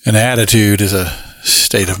An attitude is a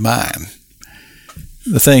state of mind.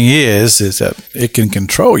 The thing is that it can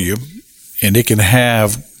control you, and it can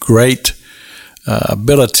have great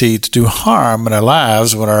ability to do harm in our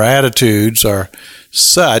lives when our attitudes are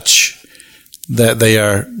such that they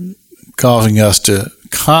are causing us to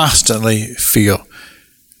constantly feel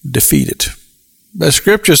defeated. But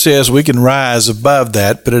Scripture says we can rise above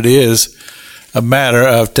that, but it is a matter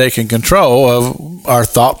of taking control of our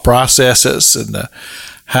thought processes and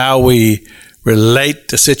how we relate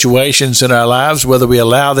to situations in our lives, whether we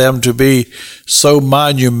allow them to be so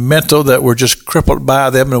monumental that we're just crippled by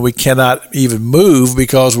them and we cannot even move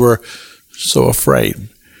because we're so afraid.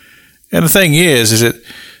 And the thing is that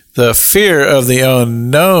the fear of the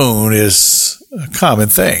unknown is a common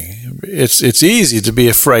thing. It's easy to be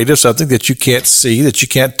afraid of something that you can't see, that you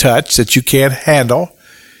can't touch, that you can't handle,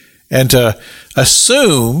 and to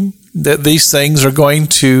assume that these things are going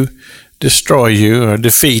to destroy you or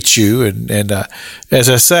defeat you. And as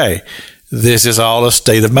I say, this is all a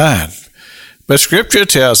state of mind. But Scripture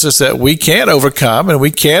tells us that we can overcome and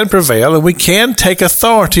we can prevail and we can take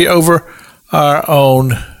authority over our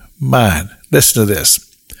own mind. Listen to this.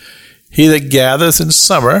 He that gathereth in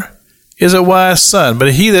summer is a wise son,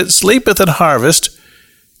 but he that sleepeth in harvest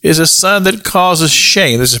is a son that causes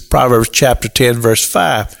shame. This is Proverbs chapter 10, verse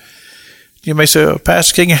 5. You may say,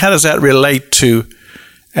 Pastor King, how does that relate to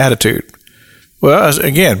attitude? Well,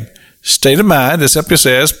 again, state of mind, it simply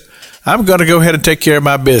says, I'm going to go ahead and take care of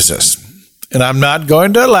my business. And I'm not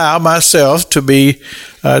going to allow myself to be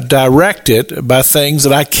directed by things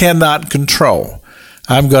that I cannot control.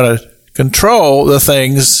 I'm going to control the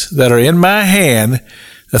things that are in my hand,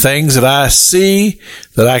 the things that I see,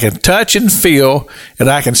 that I can touch and feel, and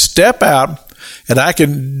I can step out and I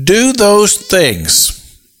can do those things.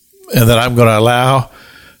 And then I'm going to allow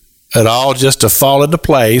it all just to fall into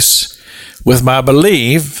place with my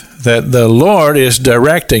belief that the Lord is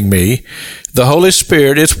directing me. The Holy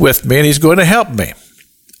Spirit is with me, and He's going to help me.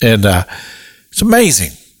 And it's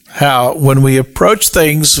amazing how when we approach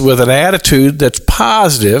things with an attitude that's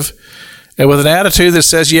positive and with an attitude that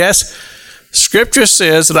says, yes, Scripture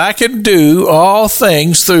says that I can do all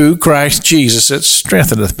things through Christ Jesus that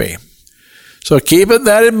strengtheneth me. So keeping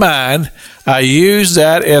that in mind, I use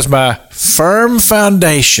that as my firm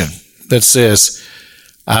foundation that says,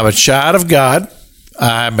 I'm a child of God.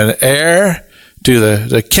 I'm an heir to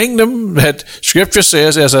the kingdom that Scripture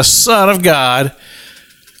says, as a son of God,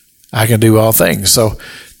 I can do all things. So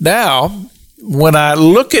now, when I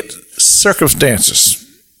look at circumstances,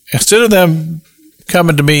 instead of them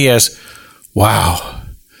coming to me as, wow,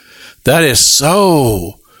 that is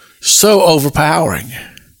so overpowering.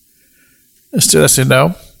 Instead, I say,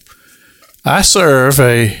 no, I serve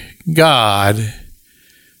a God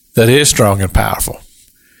that is strong and powerful.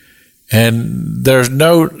 And there's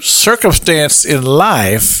no circumstance in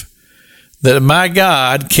life that my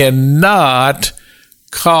God cannot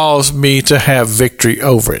cause me to have victory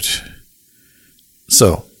over it.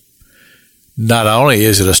 So, not only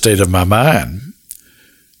is it a state of my mind,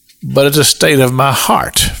 but it's a state of my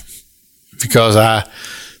heart. Because I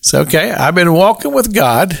say, okay, I've been walking with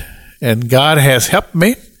God, and God has helped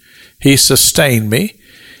me. He's sustained me.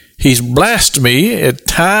 He's blessed me at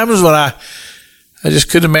times when I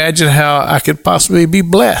just couldn't imagine how I could possibly be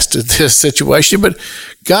blessed in this situation, but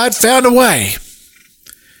God found a way.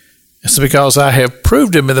 It's because I have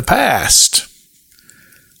proved Him in the past.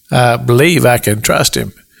 I believe I can trust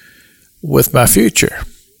Him with my future.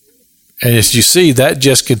 And as you see, that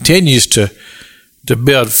just continues to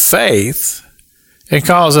build faith and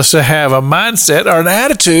cause us to have a mindset or an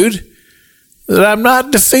attitude that I'm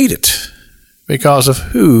not defeated because of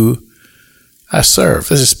who I serve.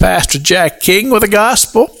 This is Pastor Jack King with the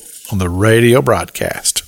gospel on the radio broadcast.